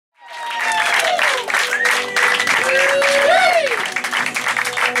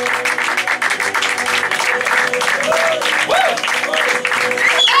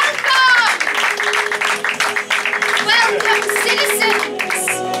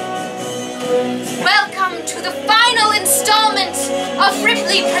of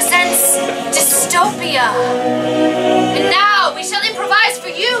Ripley presents Dystopia. And now we shall improvise for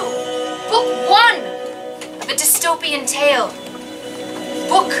you Book 1 of a dystopian tale.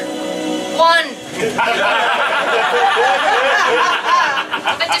 Book 1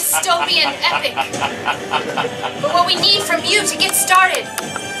 of a dystopian epic. But what we need from you to get started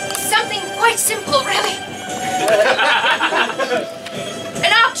is something quite simple, really.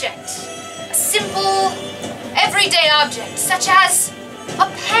 An object. A simple, everyday object, such as a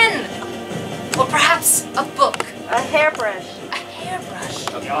pen, or perhaps a book. A hairbrush. A hairbrush.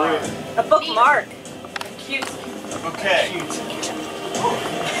 A bookmark. Cute. A bouquet.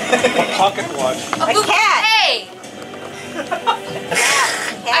 A pocket watch. A bouquet.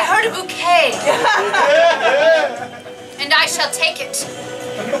 I heard a bouquet. And I shall take it.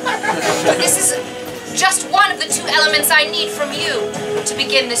 This is just one of the 2 elements I need from you to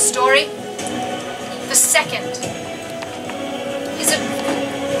begin this story. The second is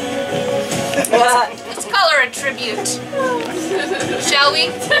let's call her a tribute. Shall we?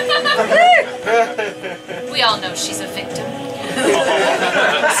 We all know she's a victim.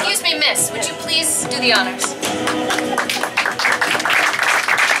 Excuse me, miss. Would you please do the honors?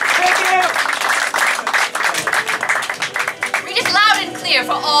 Thank you. Read it loud and clear,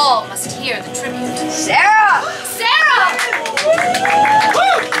 for all must hear the tribute. Sara! Sara!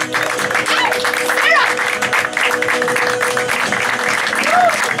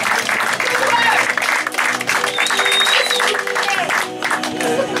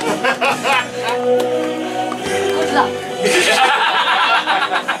 Good luck.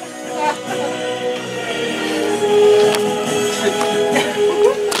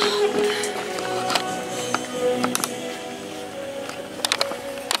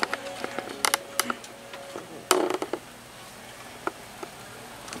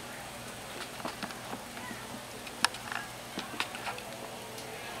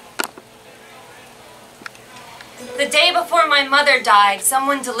 The day before my mother died,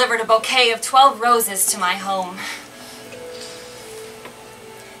 someone delivered a bouquet of 12 roses to my home.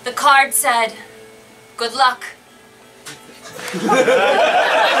 The card said, "Good luck."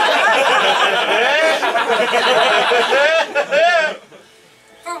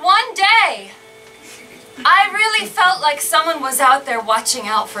 For one day, I really felt like someone was out there watching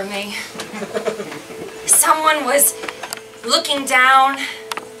out for me. Someone was looking down,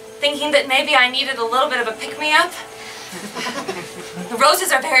 thinking that maybe I needed a little bit of a pick-me-up. The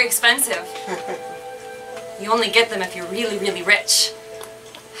roses are very expensive. You only get them if you're really, really rich.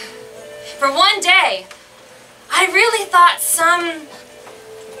 For one day, I really thought some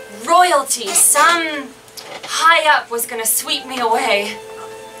royalty, some high up was going to sweep me away.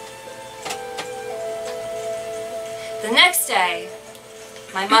 The next day,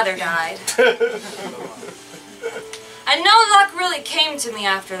 my mother died. And no luck really came to me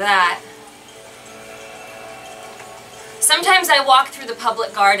after that. Sometimes I walk through the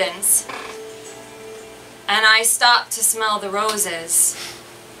public gardens, and I stop to smell the roses,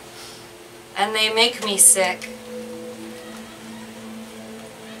 and they make me sick.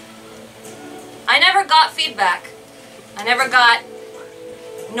 I never got feedback. I never got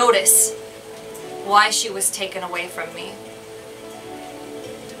notice why she was taken away from me.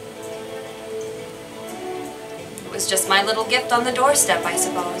 It was just my little gift on the doorstep, I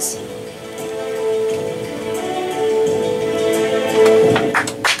suppose.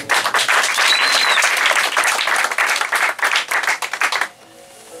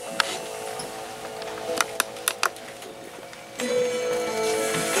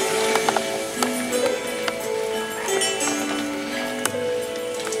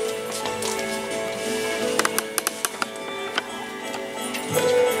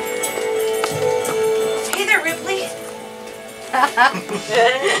 Hey there, Ripley.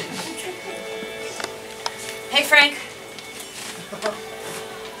 Hey, Frank.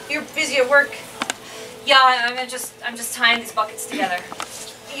 You're busy at work. Yeah, I'm just tying these buckets together.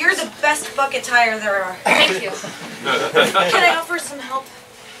 You're the best bucket tire there are. Thank you. Can I offer some help?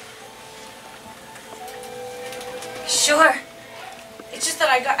 Sure. It's just that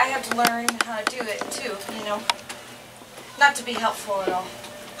I have to learn how to do it too, you know. Not to be helpful at all.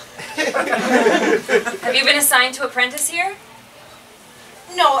 Have you been assigned to apprentice here?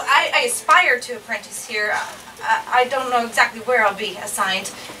 No, I aspire to apprentice here. I don't know exactly where I'll be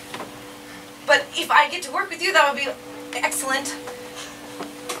assigned. But if I get to work with you, that would be excellent.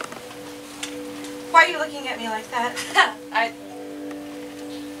 Why are you looking at me like that?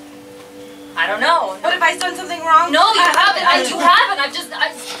 I don't know. What, have I done something wrong? No, you haven't. You haven't.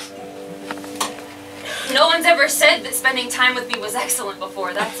 No one's ever said that spending time with me was excellent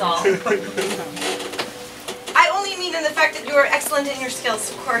before, that's all. I only mean seen in the fact that you are excellent in your skills,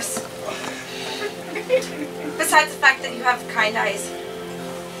 of course. Besides the fact that you have kind eyes.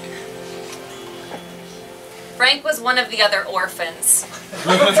 Frank was one of the other orphans.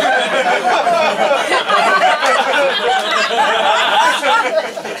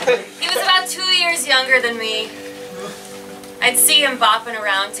 He was about 2 years younger than me. I'd see him bopping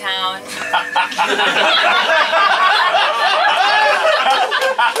around town. He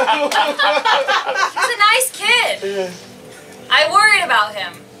was a nice kid. I worried about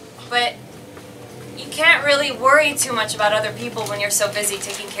him, but you can't really worry too much about other people when you're so busy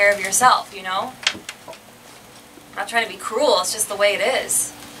taking care of yourself, you know? I'm not trying to be cruel, it's just the way it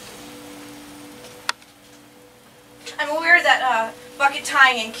is. I'm aware that bucket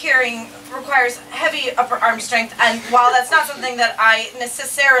tying and carrying requires heavy upper arm strength, and while that's not something that I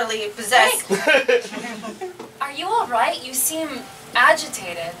necessarily possess... Are you alright? You seem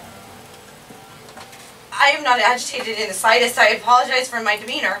agitated. I am not agitated in the slightest. I apologize for my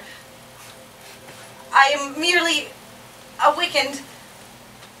demeanor. I am merely awakened.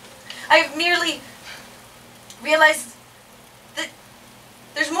 I have merely realized that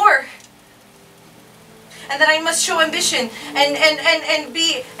there's more. And that I must show ambition and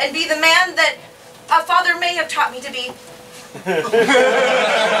be the man that a father may have taught me to be.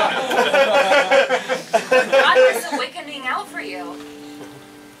 God is awakening out for you.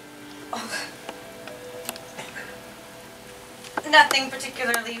 Oh. Nothing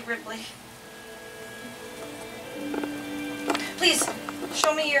particularly, Ripley. Please,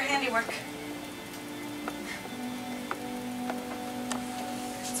 show me your handiwork.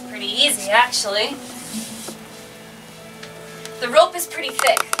 It's pretty easy, actually. The rope is pretty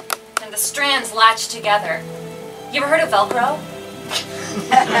thick, and the strands latch together. You ever heard of Velcro?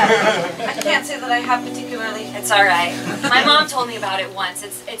 I can't say that I have particularly. It's alright. My mom told me about it once.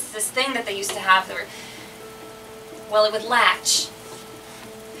 It's this thing that they used to have that were... Well, it would latch.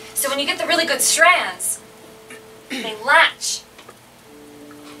 So when you get the really good strands, they latch.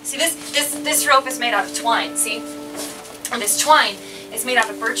 See, this rope is made out of twine, see? And this twine is made out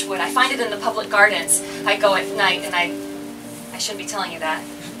of birch wood. I find it in the public gardens. I go at night, and I shouldn't be telling you that.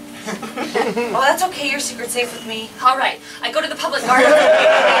 Oh, that's okay. Your secret's safe with me. All right. I go to the public garden.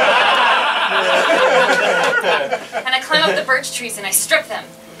 And I climb up the birch trees and I strip them.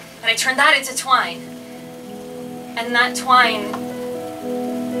 And I turn that into twine. And that twine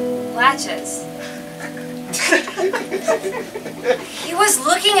latches. He was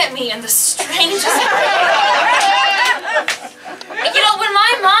looking at me in the strangest way. You know, when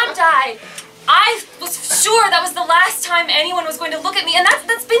my mom died, I was sure that was the last time anyone was going to look at me, and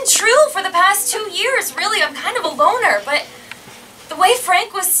that's been true for the past 2 years, really. I'm kind of a loner, but the way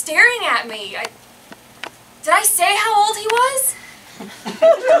Frank was staring at me, did I say how old he was?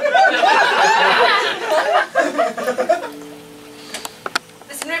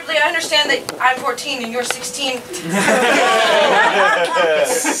 Listen, Ripley, I understand that I'm 14 and you're 16.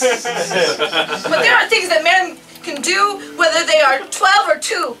 But there are things that men can do whether they are 12 or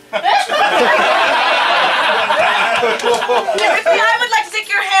 2. Ripley, I would like to take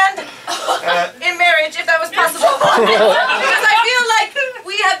your hand in marriage, if that was possible. Because I feel like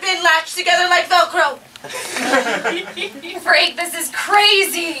we have been latched together like Velcro. Frank, this is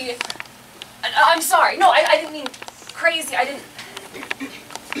crazy. I'm sorry. No, I didn't mean crazy. I didn't...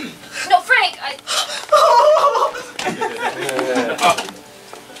 No, Frank,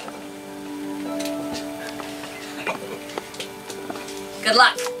 Good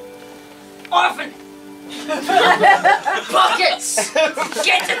luck. Orphan! Buckets!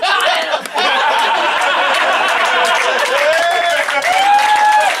 Get the tile!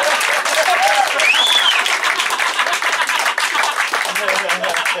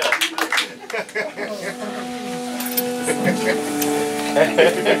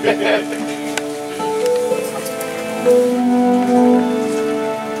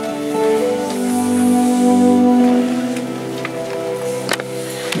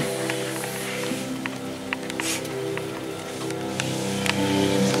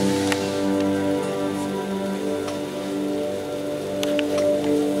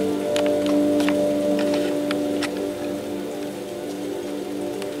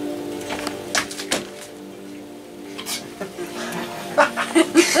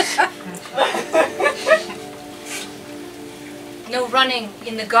 No running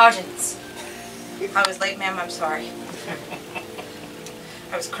in the gardens. I was late, ma'am. I'm sorry.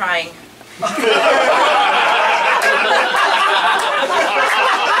 I was crying.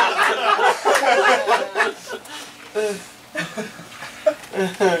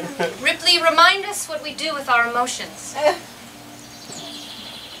 Ripley, remind us what we do with our emotions.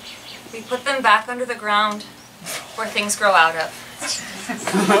 We put them back under the ground, where things grow out of.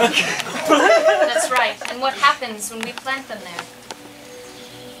 That's right. And what happens when we plant them there?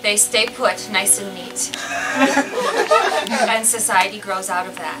 They stay put, nice and neat. And society grows out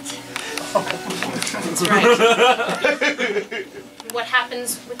of that. That's right. And what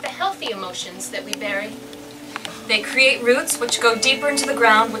happens with the healthy emotions that we bury? They create roots which go deeper into the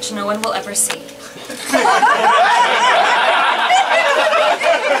ground, which no one will ever see. How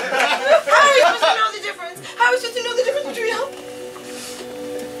are we supposed to know the difference? How are we supposed to know the difference between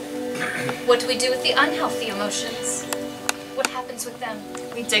What do we do with the unhealthy emotions? What happens with them?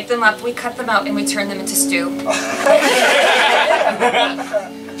 We dig them up, we cut them out, and we turn them into stew.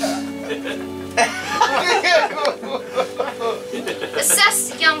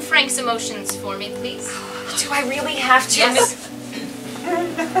 Assess young Frank's emotions for me, please. Do I really have to? Yes.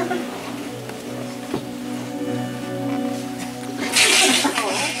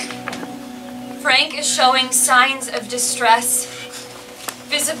 Frank is showing signs of distress,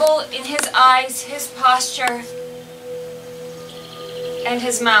 visible in his eyes, his posture, and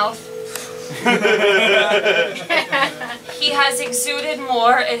his mouth. He has exuded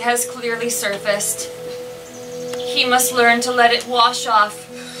more, it has clearly surfaced. He must learn to let it wash off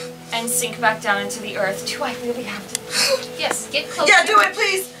and sink back down into the earth. Do I really have to? Yes, get closer. Yeah, do it,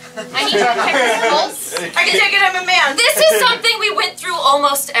 please. I need to check his pulse. I can take it, I'm a man. This is something we went through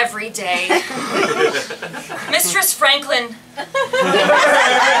almost every day. Mistress Franklin.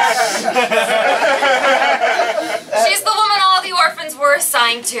 She's the woman all the orphans were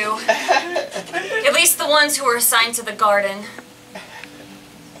assigned to. At least the ones who were assigned to the garden.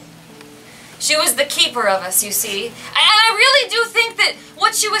 She was the keeper of us, you see. And I really do think that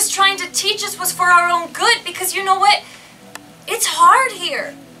what she was trying to teach us was for our own good, because you know what? It's hard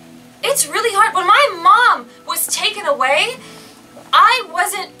here. It's really hard. When my mom was taken away, I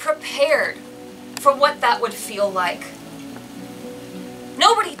wasn't prepared for what that would feel like.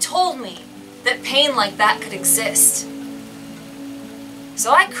 Nobody told me that pain like that could exist.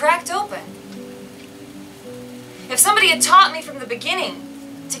 So I cracked open. If somebody had taught me from the beginning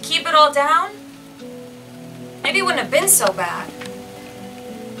to keep it all down, maybe it wouldn't have been so bad.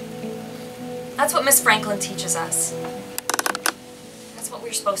 That's what Miss Franklin teaches us. That's what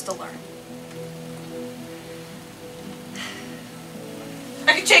we're supposed to learn.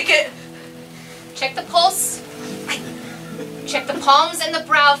 I can take it. Check the pulse. Check the palms and the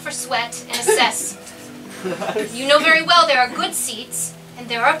brow for sweat and assess. You know very well there are good seeds and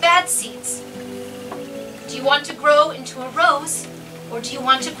there are bad seeds. Do you want to grow into a rose or do you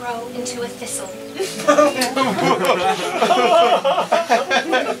want to grow into a thistle?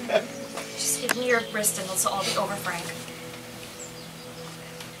 Just give me your wrist and it'll all be over, Frank.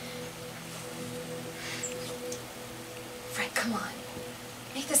 Frank, come on.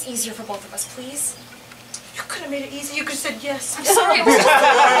 Make this easier for both of us, please. You could have made it easy. You could have said yes. I'm sorry. Nobody's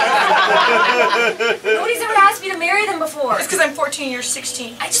ever asked me to marry them before. It's because I'm 14 and you're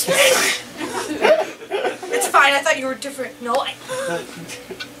 16. I just... It's fine. I thought you were different. No,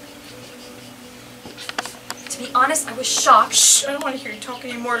 To be honest, I was shocked. Shh, I don't want to hear you talk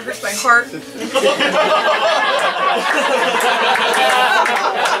anymore. It hurts my heart.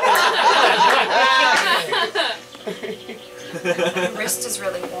 My wrist is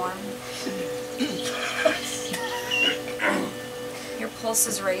really warm. Your pulse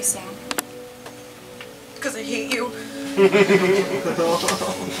is racing. Because I hate you.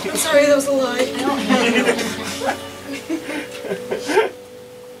 I'm sorry, that was a lie. I don't hate you.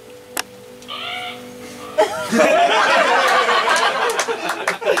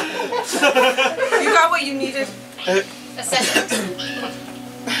 You got what you needed. Assessment.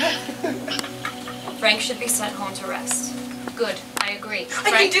 Frank should be sent home to rest. Good, I agree.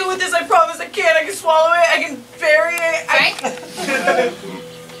 I can deal with this, I promise. I can. I can swallow it. I can bury it. Frank?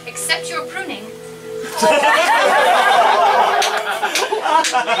 Accept your pruning.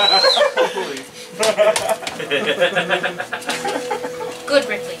 Good,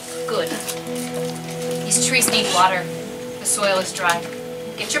 Ripley. Good. These trees need water. The soil is dry.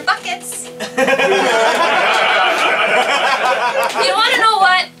 Get your buckets. You want to know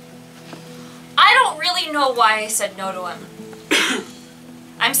what? I don't really know why I said no to him.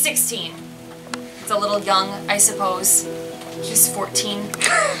 I'm 16. It's a little young, I suppose. She's 14.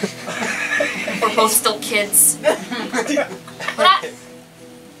 We're both still kids. But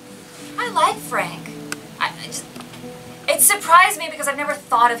I like Frank. It surprised me because I've never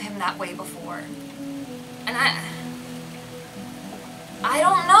thought of him that way before. And I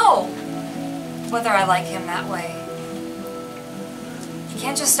don't know whether I like him that way. You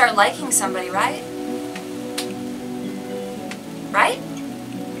can't just start liking somebody, right? Right?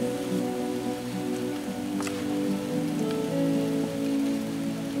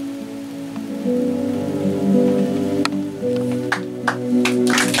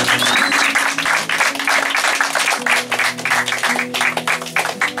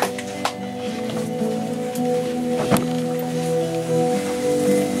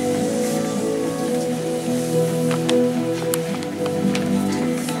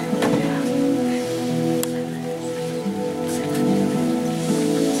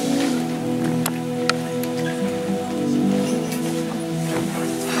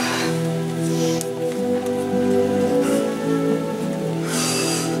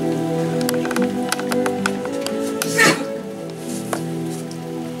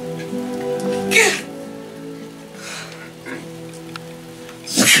 I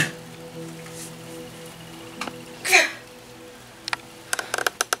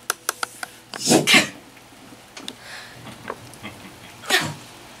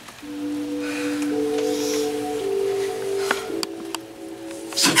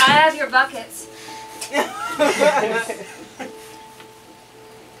have your buckets. You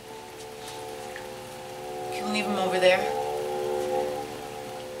can leave them over there.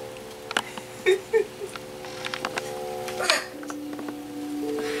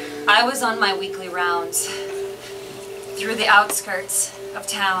 I was on my weekly rounds through the outskirts of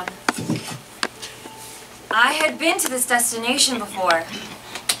town. I had been to this destination before,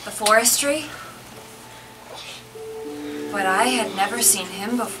 the forestry, but I had never seen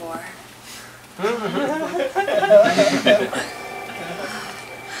him before.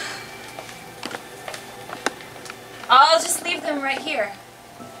 I'll just leave them right here.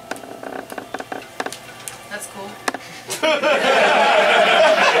 That's cool.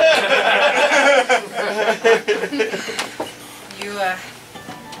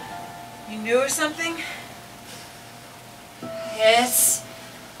 You knew or something? Yes.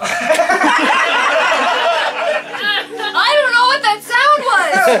 I don't know what that sound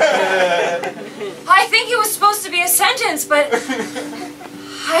was. I think it was supposed to be a sentence, but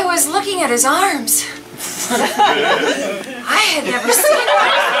I was looking at his arms. I had never seen them.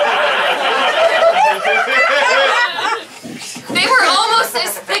 They were almost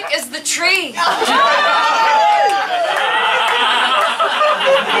as thick as the tree.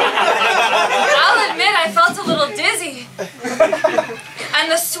 I'll admit I felt a little dizzy. And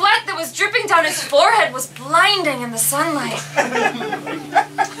the sweat that was dripping down his forehead was blinding in the sunlight.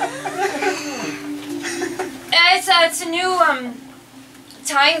 It's a new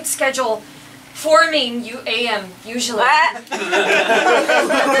time schedule for me, AM, usually. What?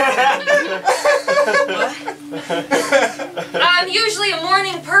 I'm usually a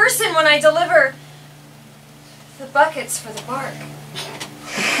morning person when I deliver the buckets for the bark.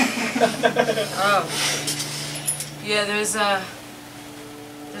 Oh. Yeah, there's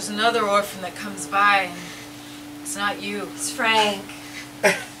another orphan that comes by, and it's not you. It's Frank.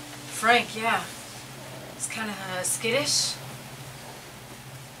 Frank, yeah. He's kind of skittish.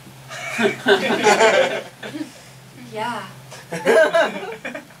 Yeah.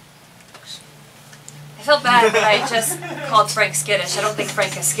 I felt bad that I just called Frank skittish. I don't think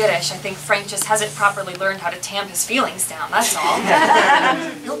Frank is skittish. I think Frank just hasn't properly learned how to tamp his feelings down, that's all.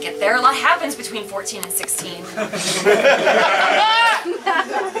 He'll get there. A lot happens between 14 and 16.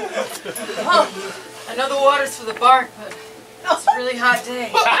 Oh, I know the water's for the bark, but it's a really hot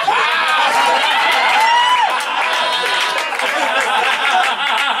day.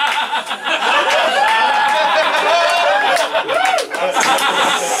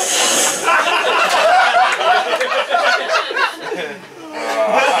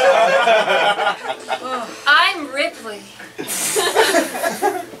 I'm Ripley.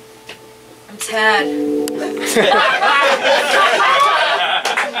 I'm Tad.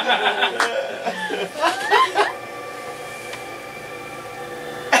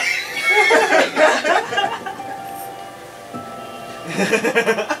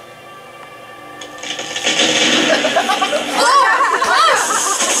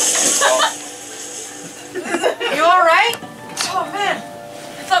 You all right? Oh man,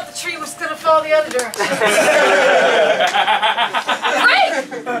 I thought the tree was gonna fall the other direction. Frank!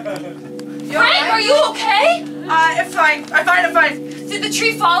 Frank, are you okay? I'm fine. I'm fine. Did the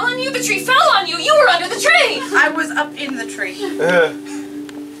tree fall on you? The tree fell on you. You were under the tree. I was up in the tree.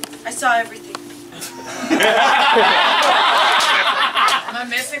 I saw everything. Am I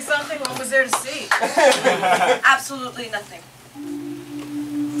missing something? What was there to see? Absolutely nothing.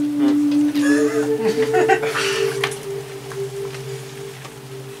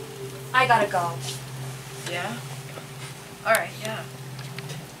 I gotta go. Yeah? Alright, yeah.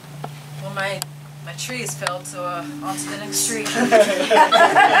 Well, my tree is felled, so on to the next tree.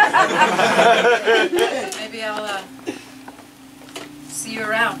 Maybe I'll see you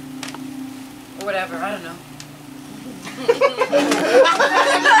around. Or whatever, I don't know.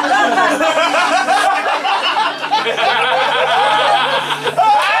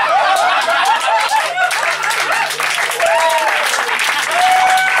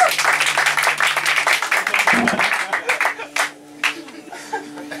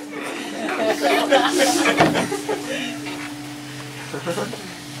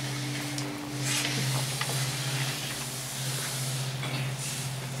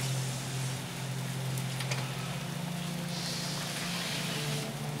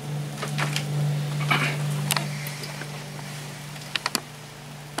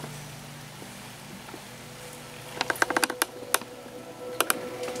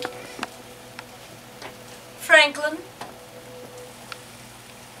 Franklin?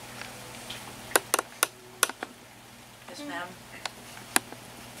 Yes, ma'am.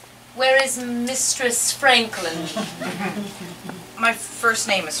 Where is Mistress Franklin? My first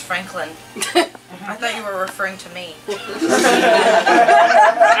name is Franklin. I thought you were referring to me.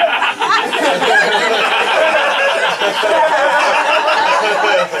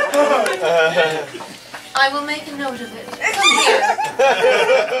 I will make a note of it. Come here.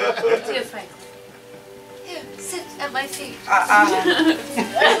 Dear Franklin. Here, sit at my feet.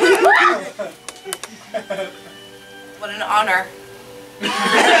 What an honor.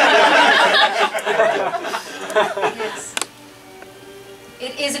 Yes.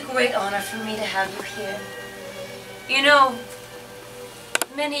 It is a great honor for me to have you here. You know,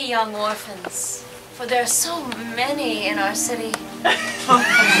 many young orphans, for there are so many in our city,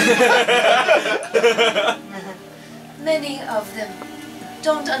 many of them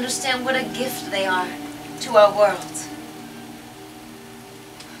don't understand what a gift they are to our world.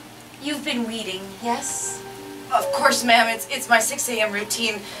 You've been reading, yes? Of course, ma'am. It's my 6 a.m.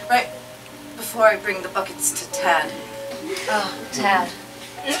 routine, right before I bring the buckets to Tad. Oh, Tad.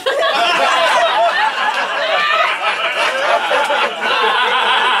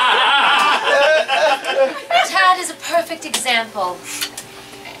 Tad is a perfect example.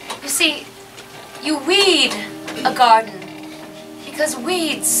 You see, you weed a garden because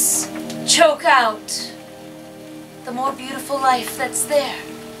weeds choke out the more beautiful life that's there.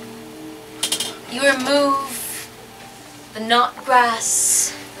 You remove the knot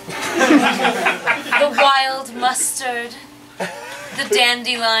grass, the wild mustard, the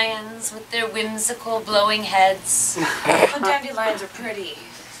dandelions with their whimsical blowing heads. The dandelions are pretty.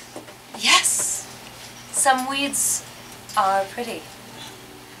 Yes, some weeds are pretty.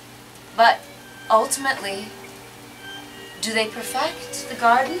 But ultimately, do they perfect the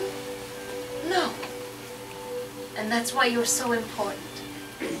garden? No. And that's why you're so important.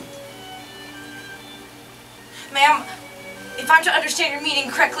 Ma'am, if I'm to understand your meaning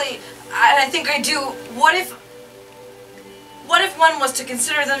correctly, and I think I do, what if one was to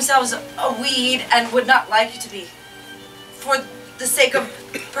consider themselves a weed and would not like to be? For the sake of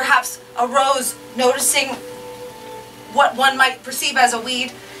perhaps a rose noticing what one might perceive as a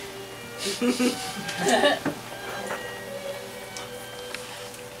weed?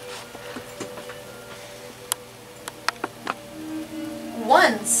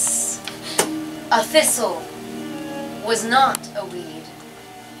 Once, a thistle was not a weed,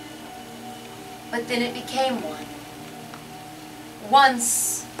 but then it became one.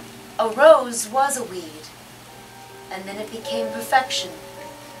 Once, a rose was a weed, and then it became perfection.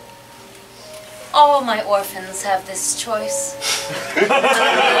 All my orphans have this choice.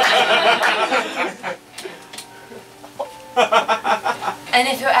 And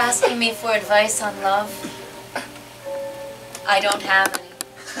if you're asking me for advice on love, I don't have any.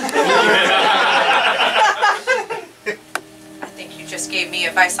 I think you just gave me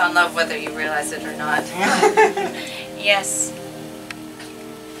advice on love whether you realize it or not. Yes.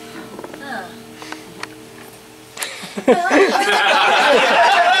 Huh.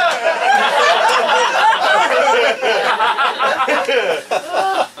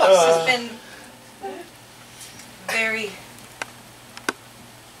 This has been very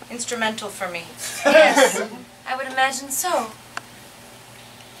instrumental for me. Yes, I would imagine so.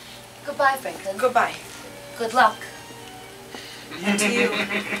 Goodbye, Franklin. Goodbye. Good luck. And to you.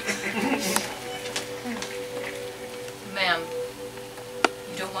 Ma'am,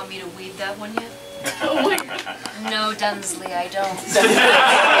 you don't want me to weed that one yet? No, Dunsley, I don't.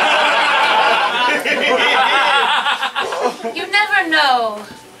 You never know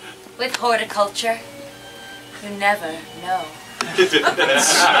with horticulture. You never know.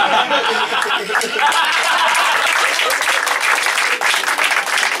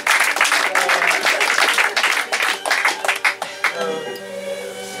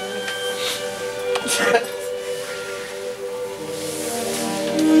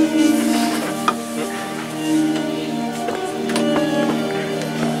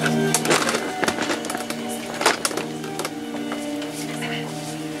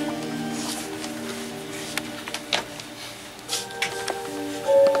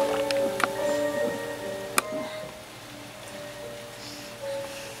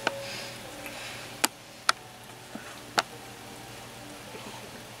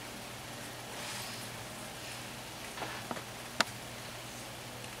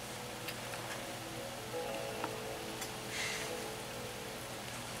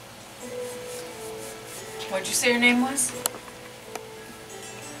 What'd you say your name was?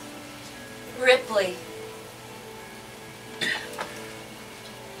 Ripley.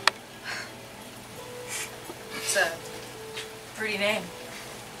 name.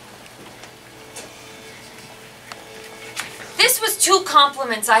 This was 2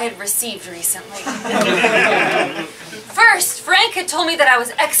 compliments I had received recently. First, Frank had told me that I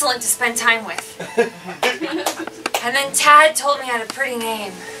was excellent to spend time with. And then Tad told me I had a pretty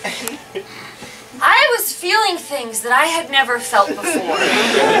name. I was feeling things that I had never felt before.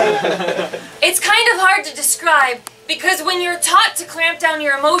 It's kind of hard to describe because when you're taught to clamp down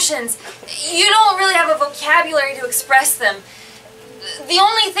your emotions, you don't really have a vocabulary to express them. The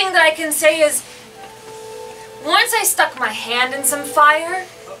only thing that I can say is, once I stuck my hand in some fire,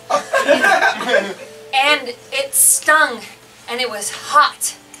 and it stung, and it was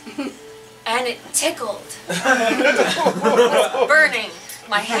hot, and it tickled. It was burning.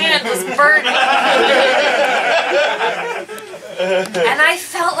 My hand was burning. And I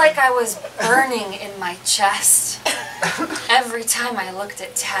felt like I was burning in my chest every time I looked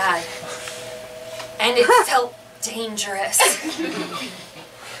at Tad. And it felt dangerous.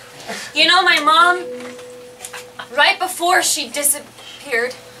 You know, my mom, right before she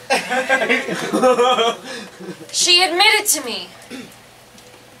disappeared, she admitted to me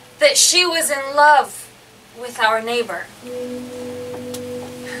that she was in love with our neighbor.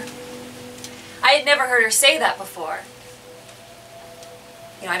 I had never heard her say that before.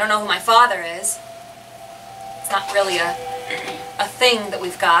 You know, I don't know who my father is. It's not really a thing that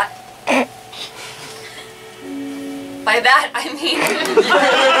we've got. By that, I mean...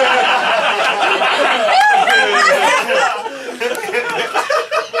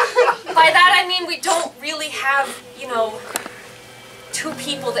 By that, I mean we don't really have, you know, 2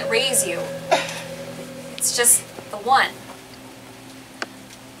 people that raise you. It's just the one.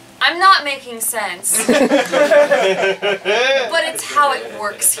 I'm not making sense, but it's how it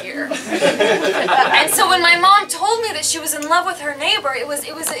works here. And so when my mom told me that she was in love with her neighbor, it was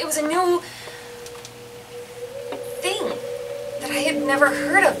a new thing that I had never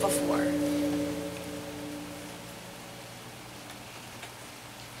heard of before.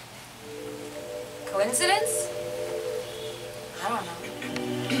 Coincidence? I don't know.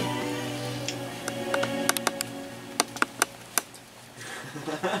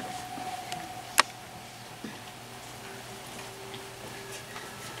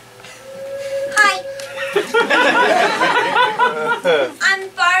 Hi. I'm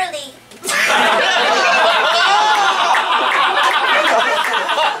Barley.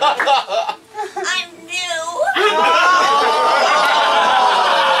 I'm new.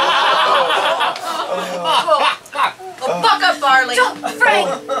 Well, buck up, Barley. Frank!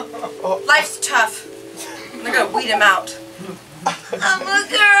 Life's tough. They're gonna weed him out. I'm a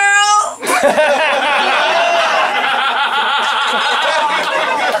girl.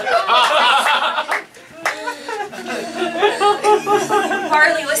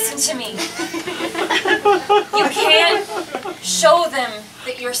 Barley, listen to me. You can't show them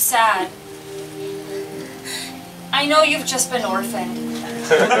that you're sad. I know you've just been orphaned.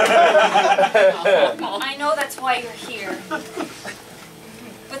 I know that's why you're here.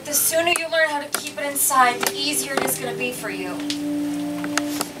 But the sooner you learn how to keep it inside, the easier it is going to be for you.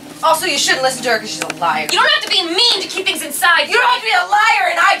 Also, you shouldn't listen to her because she's a liar. You don't have to be mean to keep things inside. You don't have to be a liar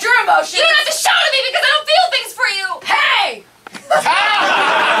and hide your emotions. You don't have to shout at me because I don't feel things for you. Hey!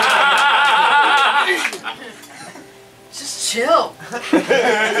 Just chill.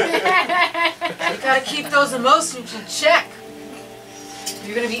 You gotta keep those emotions in check.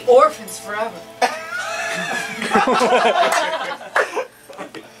 You're gonna be orphans forever.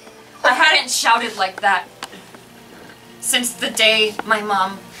 I hadn't shouted like that since the day my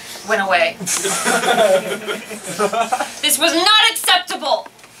mom went away. This was not acceptable.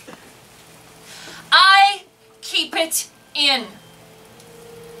 I keep it in.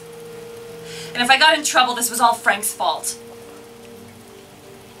 And if I got in trouble, this was all Frank's fault.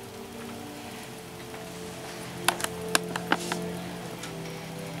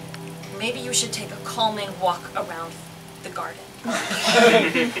 Maybe you should take a calming walk around the garden.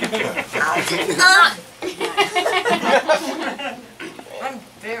 I'm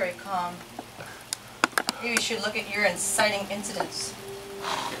very calm. Maybe you should look at your inciting incidents.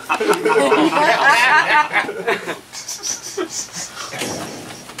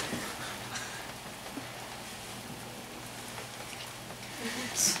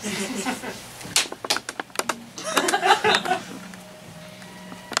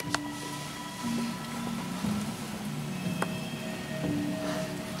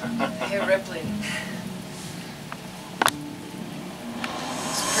 Hey, Ripley.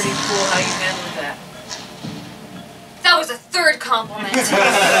 It's pretty cool how you handled that. That was a third compliment. I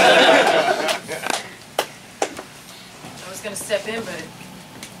was gonna step in, but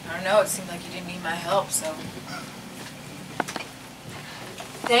I don't know, it seemed like you didn't need my help, so.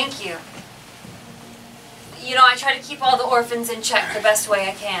 Thank you. You know, I try to keep all the orphans in check the best way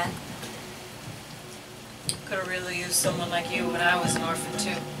I can. Could have really used someone like you when I was an orphan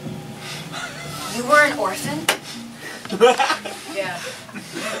too. You were an orphan? Yeah.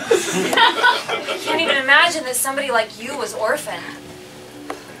 I can't even imagine that somebody like you was orphaned.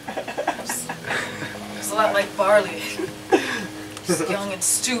 It's a lot like Barley. Just young and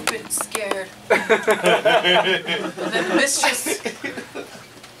stupid and scared. And then the mistress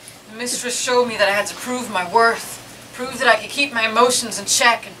showed me that I had to prove my worth, prove that I could keep my emotions in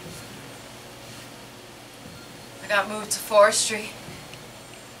check. And I got moved to forestry.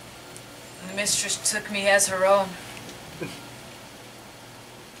 And the mistress took me as her own. I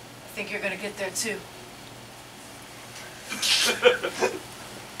think you're gonna get there too.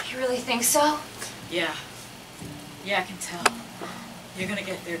 You really think so? Yeah. Yeah, I can tell. You're gonna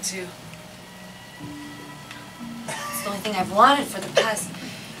get there too. It's the only thing I've wanted for the past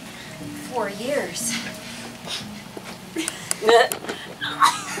 4 years.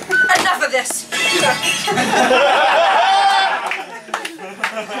 Enough of this!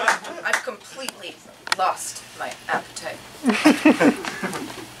 I've completely lost my appetite.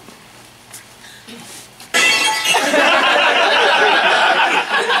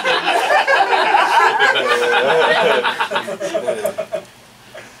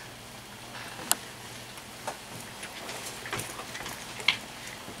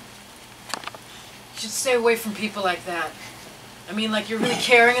 You should stay away from people like that. I mean, like, you're really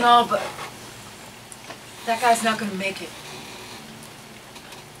caring and all, but that guy's not gonna make it.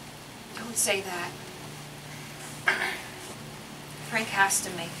 Don't say that. Frank has to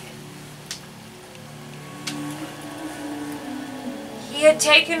make it. He had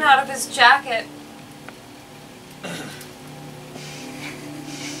taken out of his jacket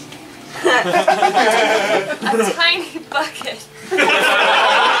a tiny bucket.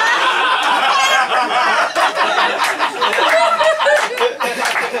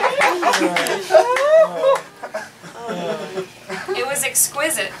 It was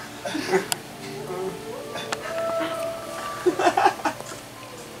exquisite.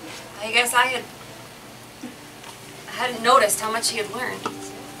 I guess I hadn't noticed how much he had learned.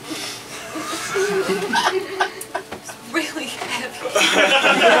 It's really heavy.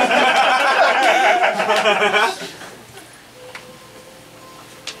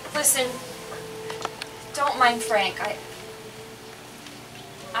 Listen, don't mind Frank.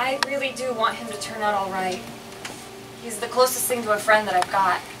 I really do want him to turn out all right. He's the closest thing to a friend that I've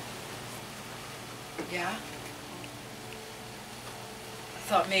got. Yeah? I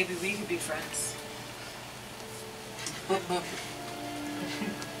thought maybe we could be friends.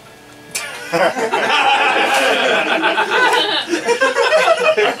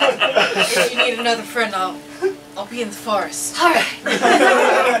 If you need another friend, I'll be in the forest. All right.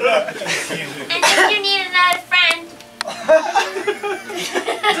 And if you need another friend,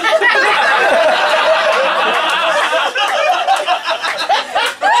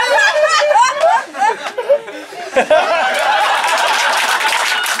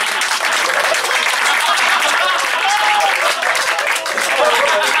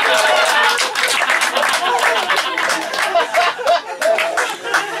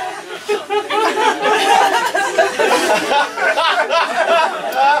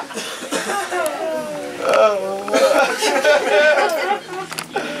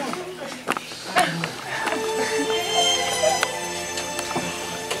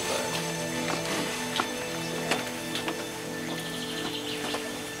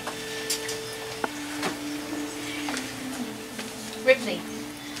 Ripley,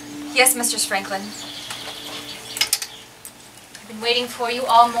 Yes, Mistress Franklin. I've been waiting for you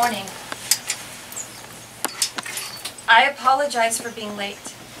all morning. I apologize for being late.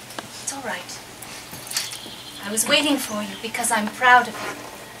 It's all right. I was waiting for you because I'm proud of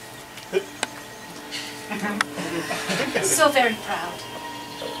you. So very proud.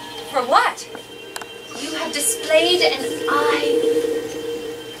 For what? You have displayed an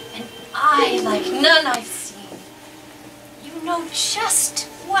eye like none I've seen. You know just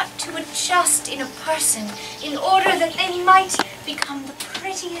what to adjust in a person in order that they might become the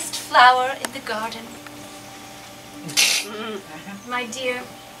prettiest flower in the garden. My dear,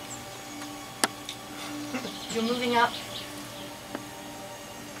 you're moving up.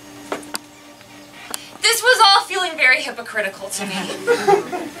 This was all feeling very hypocritical to me.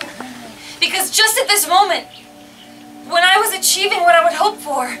 Because just at this moment, when I was achieving what I would hope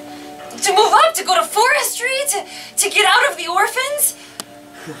for, to move up, to go to forestry, to get out of the orphans,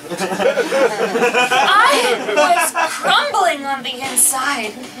 I was crumbling on the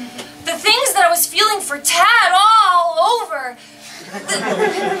inside. The things that I was feeling for Tad all over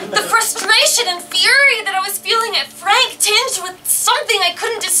The frustration and fury that I was feeling at Frank tinged with something I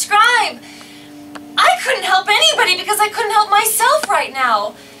couldn't describe. I couldn't help anybody because I couldn't help myself right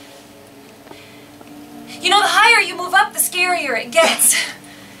now. You know, the higher you move up, the scarier it gets.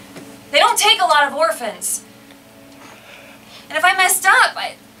 They don't take a lot of orphans. And if I messed up,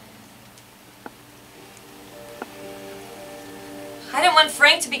 I didn't want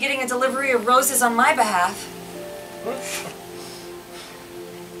Frank to be getting a delivery of roses on my behalf.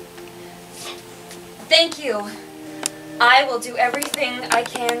 Thank you. I will do everything I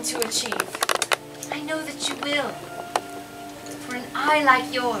can to achieve. I know that you will. For an eye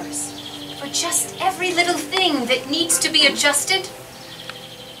like yours, for just every little thing that needs to be adjusted,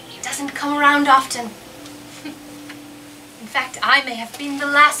 it doesn't come around often. In fact, I may have been the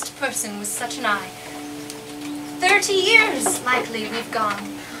last person with such an eye. 30 years, likely, we've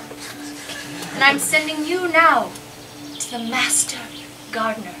gone. And I'm sending you now to the Master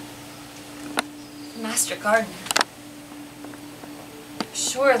Gardener. Master Gardener?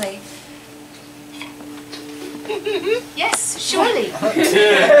 Surely. Yes, surely.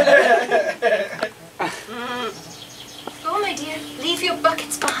 Go, my dear. Leave your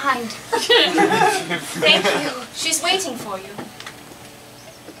buckets behind. Thank you. She's waiting for you.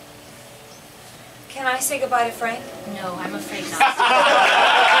 Can I say goodbye to Frank? No, I'm afraid not.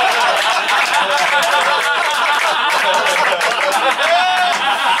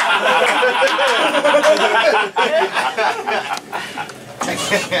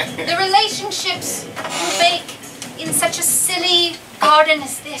 The relationships you make in such a silly garden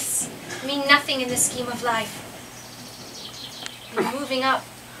as this mean nothing in the scheme of life. You're moving up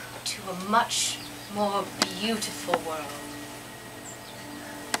to a much more beautiful world.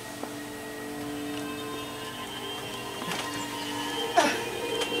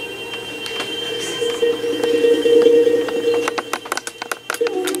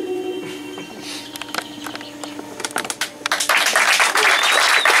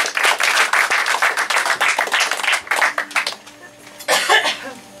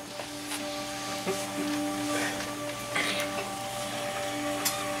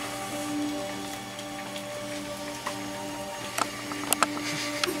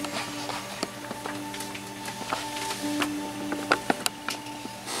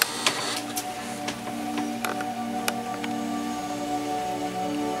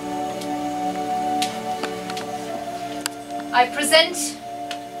 I present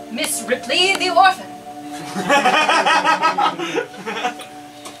Miss Ripley, the orphan.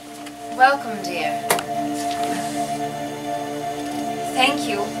 Welcome, dear. Thank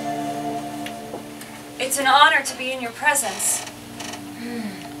you. It's an honor to be in your presence.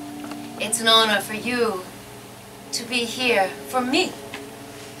 It's an honor for you to be here for me.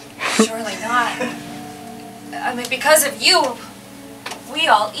 Surely not. I mean, because of you, we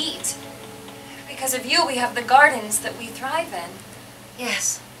all eat. Because of you, we have the gardens that we thrive in.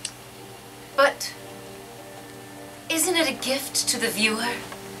 Yes. But isn't it a gift to the viewer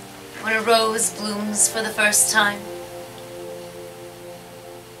when a rose blooms for the first time?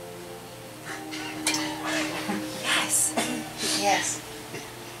 Yes. Yes.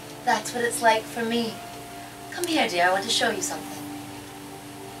 That's what it's like for me. Come here, dear. I want to show you something.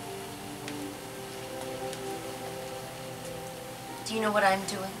 Do you know what I'm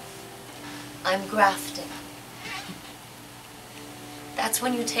doing? I'm grafting. That's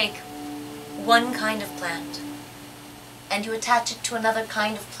when you take one kind of plant and you attach it to another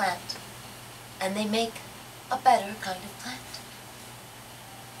kind of plant and they make a better kind of plant.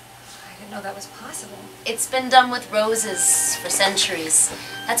 I didn't know that was possible. It's been done with roses for centuries.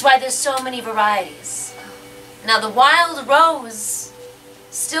 That's why there's so many varieties. Now the wild rose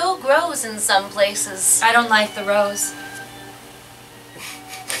still grows in some places. I don't like the rose.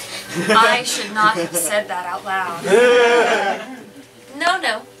 I should not have said that out loud.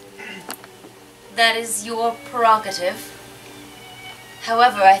 No. That is your prerogative.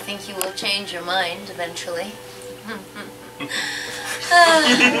 However, I think you will change your mind eventually.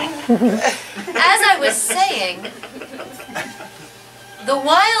 As I was saying, the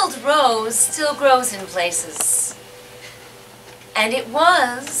wild rose still grows in places. And it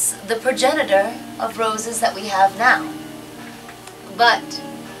was the progenitor of roses that we have now. But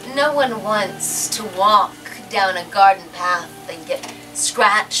no one wants to walk down a garden path and get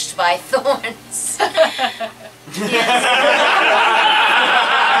scratched by thorns. Yes.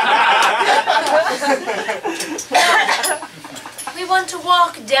 We want to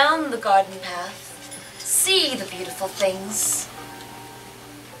walk down the garden path, see the beautiful things,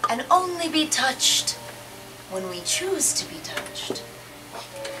 and only be touched when we choose to be touched.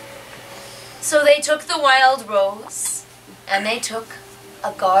 So they took the wild rose And they took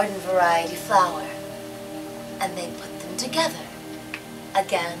a garden variety flower and they put them together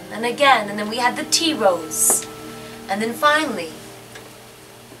again and again. And then we had the tea rose. And then finally,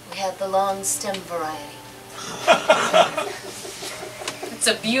 we had the long stem variety. It's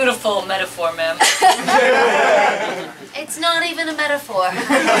a beautiful metaphor, ma'am. It's not even a metaphor.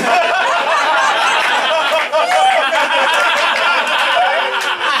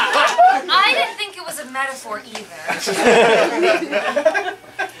 I didn't think it was a metaphor either.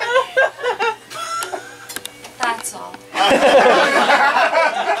 That's all.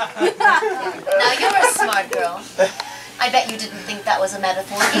 Now you're a smart girl. I bet you didn't think that was a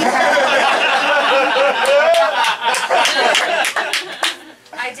metaphor either.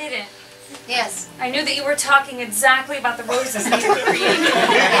 I didn't. Yes. I knew that you were talking exactly about the roses that you were creating.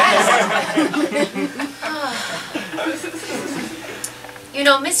 You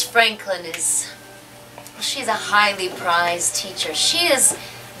know, Miss Franklin she's a highly prized teacher. She is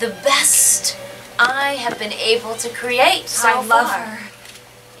the best I have been able to create so far. I love her.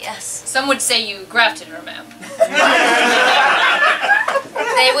 Yes. Some would say you grafted her, ma'am.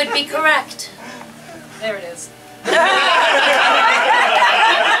 They would be correct. There it is.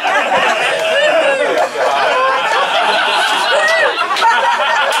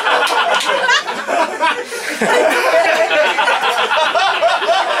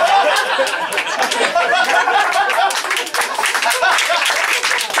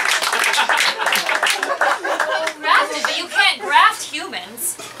 Grafted, but you can't graft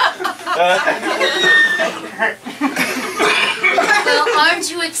humans. Well, aren't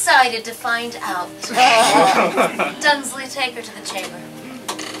you excited to find out? Dunsley, take her to the chamber.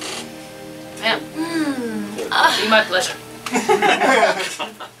 Ma'am. Be my pleasure.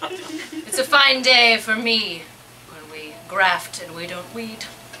 It's a fine day for me when we graft and we don't weed.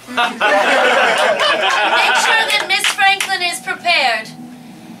 Make sure that Miss Franklin is prepared.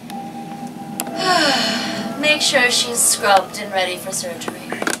 Make sure she's scrubbed and ready for surgery.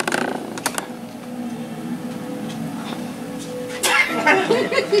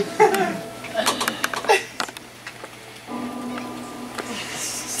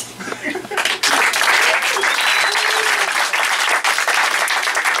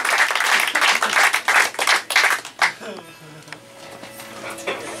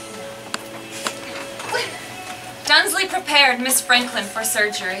 Dunsley prepared Miss Franklin for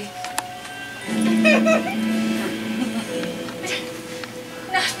surgery.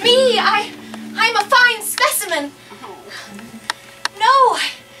 Not me! I'm a fine specimen! No!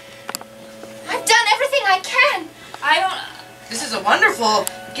 I've done everything I can! This is a wonderful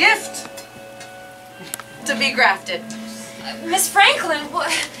gift to be grafted. Miss Franklin,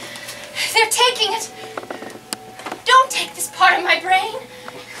 what? They're taking it! Don't take this part of my brain!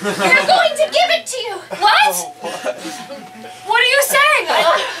 They're going to give it to you! What? What are you saying?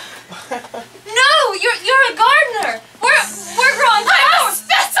 No, you're a gardener. We're growing flowers.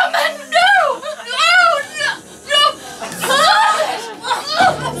 Specimen! No!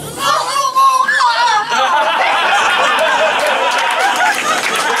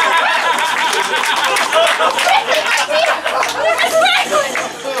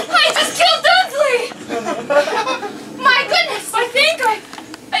 I just killed Dunsley! My goodness! I think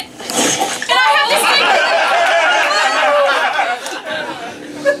Can I have this thing?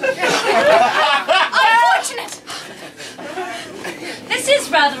 Unfortunate! This is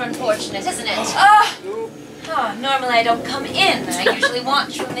rather unfortunate, isn't it? Normally I don't come in. I usually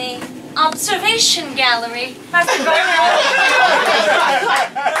watch from the observation gallery. I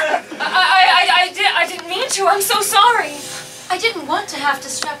didn't mean to. I'm so sorry. I didn't want to have to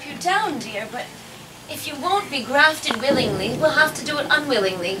strap you down, dear, but if you won't be grafted willingly, we'll have to do it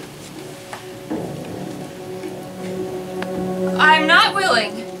unwillingly. I'm not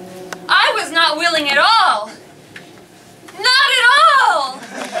willing. I was not willing at all. Not at all.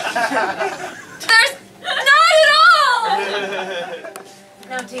 There's not at all.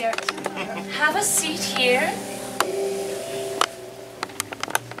 Now, dear, have a seat here.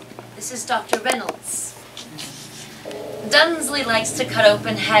 This is Dr. Reynolds. Dunsley likes to cut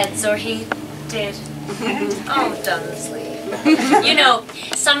open heads, or he did. Oh, Dunsley. You know,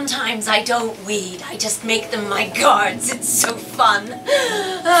 sometimes I don't weed. I just make them my guards. It's so fun.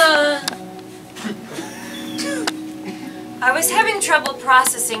 I was having trouble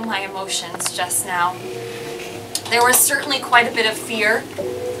processing my emotions just now. There was certainly quite a bit of fear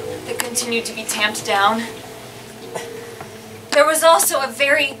that continued to be tamped down. There was also a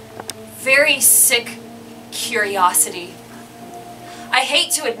very, very sick curiosity. I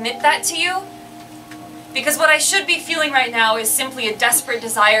hate to admit that to you, because what I should be feeling right now is simply a desperate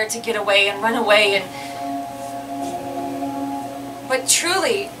desire to get away and run away and But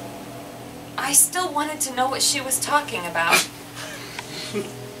truly, I still wanted to know what she was talking about.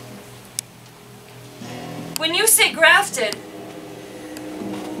 When you say grafted,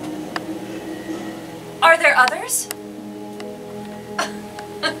 are there others?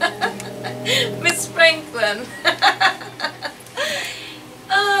 Miss Franklin.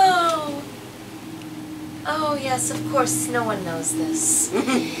 Oh. Oh, yes, of course, no one knows this.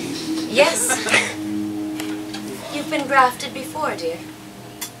 Yes. You've been grafted before, dear.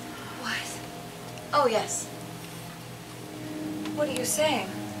 What? Oh, yes. What are you saying?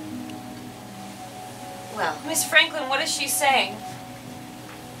 Well, Miss Franklin, what is she saying?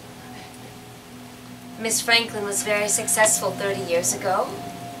 Miss Franklin was very successful 30 years ago.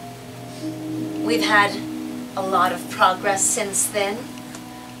 We've had a lot of progress since then.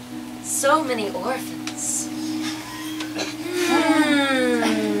 So many orphans.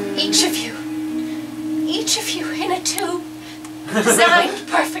 Each of you in a tube, designed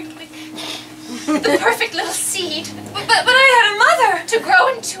perfectly. The perfect little seed But I had a mother! to grow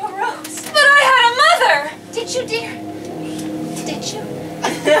into a rose. But I had a mother! Did you, dear? Did you?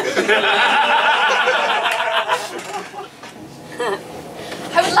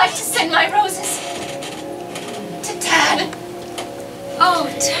 I would like to send my roses to Tad. Oh,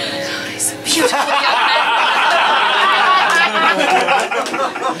 Tad. He's a beautiful young man.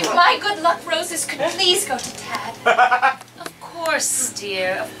 If my good luck roses could please go to Tad. Of course,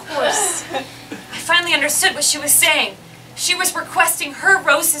 dear, of course. I finally understood what she was saying. She was requesting her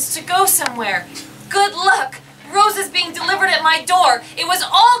roses to go somewhere. Good luck! Roses being delivered at my door. It was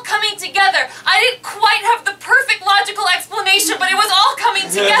all coming together. I didn't quite have the perfect logical explanation, but it was all coming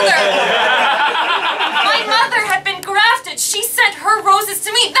together. My mother had been grafted. She sent her roses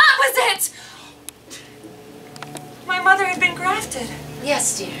to me. That was it! My mother had been grafted.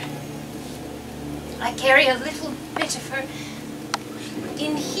 Yes, dear. I carry a little bit of her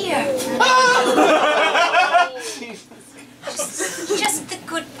in here. Just the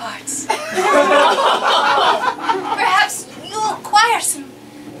good parts. Perhaps you'll acquire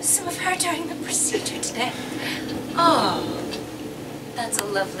some of her during the procedure today. Oh, that's a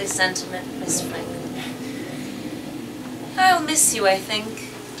lovely sentiment, Miss Franklin. I'll miss you, I think.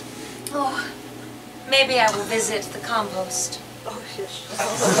 Oh, maybe I will visit the compost. Oh, shit.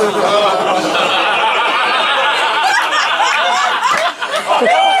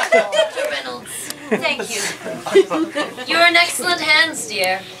 Dr. Reynolds, thank you. You're in excellent hands,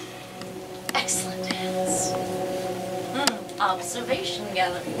 dear. Excellent hands. Observation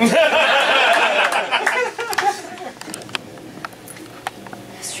gallery.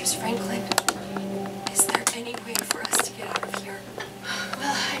 Mistress Franklin, is there any way for us to get out of here?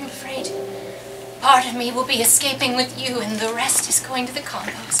 Well, I'm afraid part of me will be escaping with you and the rest is going to the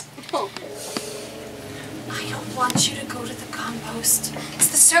compost. I don't want you to go to the compost. It's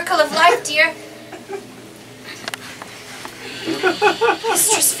the circle of life, dear.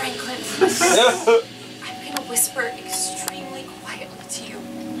 Mistress Franklin, I'm going to whisper extremely quietly to you.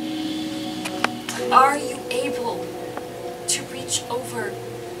 Are you able to reach over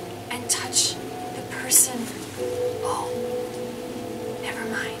and touch the person? Oh, never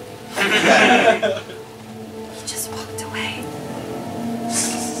mind. He just walked away.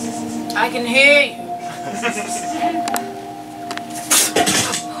 I can hear you.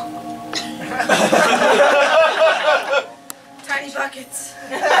 Tiny buckets.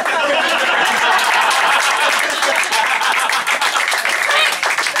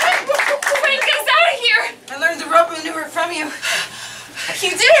 Frank, get us out of here! I learned the rope maneuver from you.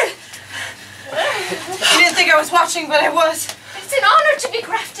 You did! You didn't think I was watching, but I was. It's an honor to be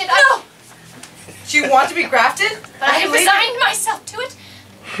grafted. No! Do you want to be grafted? I have resigned myself to it.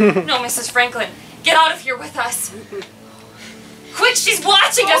 No, Mrs. Franklin, get out of here with us. Quick, she's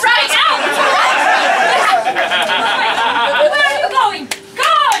watching us right now! Where are you going?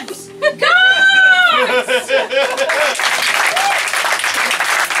 Guards! Guards!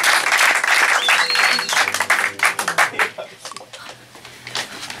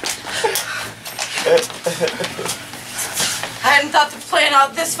 I hadn't thought the plan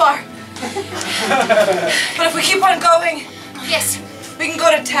out this far. But if we keep on going, Yes, we can go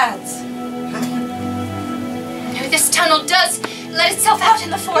to Tad's. this tunnel does let itself out in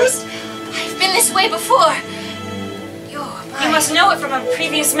the forest. I've been this way before. You must know it from a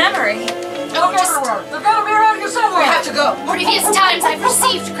previous memory. Oh, just They're gonna be around here somewhere. We have to go. previous times I've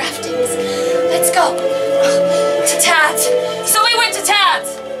received graftings. Let's go. To Tad's. So we went to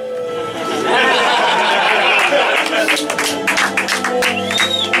Tad's.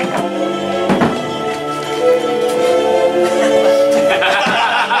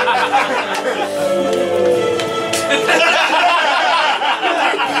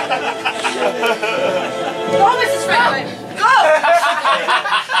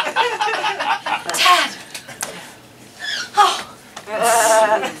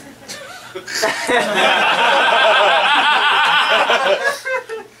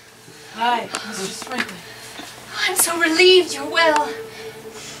 Well,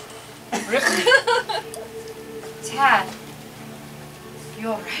 Tad, You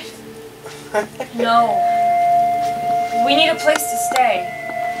alright? no. We need a place to stay.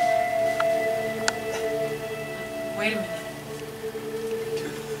 Wait a minute.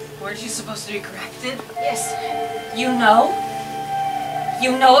 Weren't you supposed to be grafted? Yes. You know?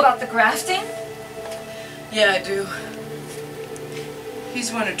 You know about the grafting? Yeah, I do. He's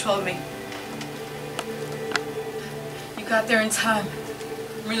the one who told me. You got there in time.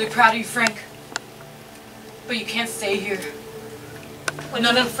 I'm really proud of you, Frank. But you can't stay here.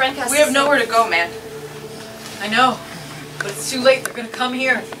 No, Frank has We have nowhere to go, man. I know, but it's too late. They're gonna come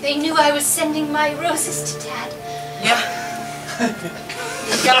here. They knew I was sending my roses to Dad. Yeah.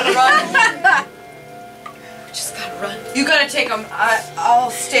 You gotta run. We just gotta run. You gotta take them.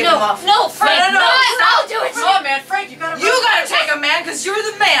 I'll stave them off. No, Frank, No. I'll do it. Come on, man. Frank, you gotta run. You gotta take them, man, because you're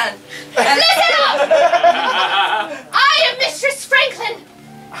the man. Listen up! I am Mistress Franklin.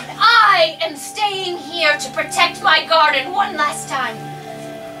 And I am staying here to protect my garden one last time.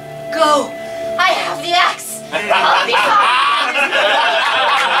 Go. I have the axe. I'll be fine.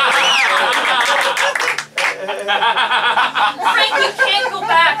 Frank, you can't go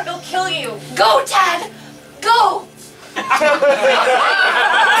back. They'll kill you. Go, Tad. Go.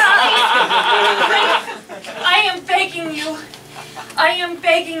 I am begging you. I am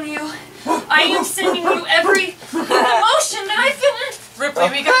begging you. I am sending you every emotion that I feel. Ripley,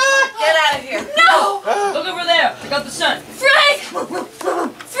 we gotta Get out of here. No! Look over there. I got the sun. Frank!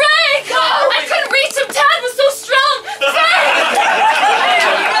 Frank! I couldn't reach him. Tad was so strong. Frank!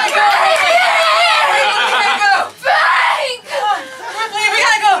 We gotta go. Frank! Ripley, we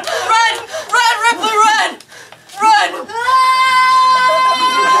gotta go. Run, Ripley, run.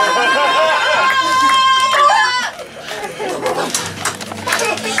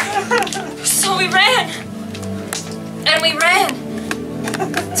 So we ran. And we ran.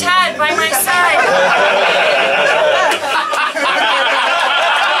 Tad by my side.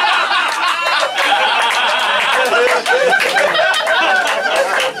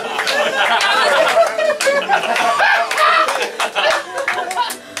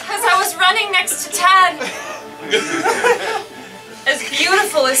 As I was running next to Tad, as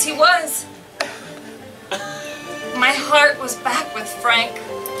beautiful as he was, my heart was back with Frank.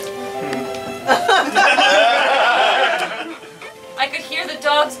 I could hear the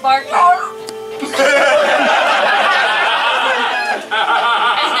dogs barking. And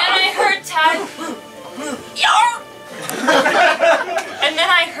then I heard Tad. And then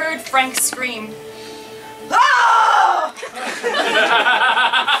I heard Frank scream.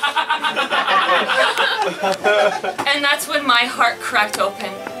 And that's when my heart cracked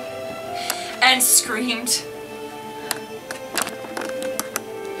open and screamed.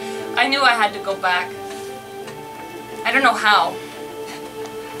 I knew I had to go back. I don't know how.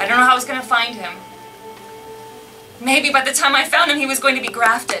 I don't know how I was going to find him. Maybe by the time I found him, he was going to be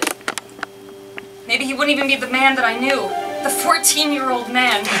grafted. Maybe he wouldn't even be the man that I knew. The 14-year-old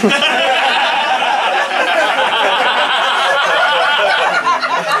man.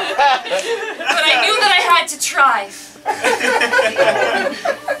 But I knew that I had to try.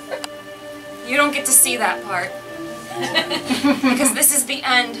 You don't get to see that part. Because this is the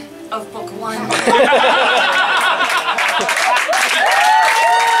end of book 1.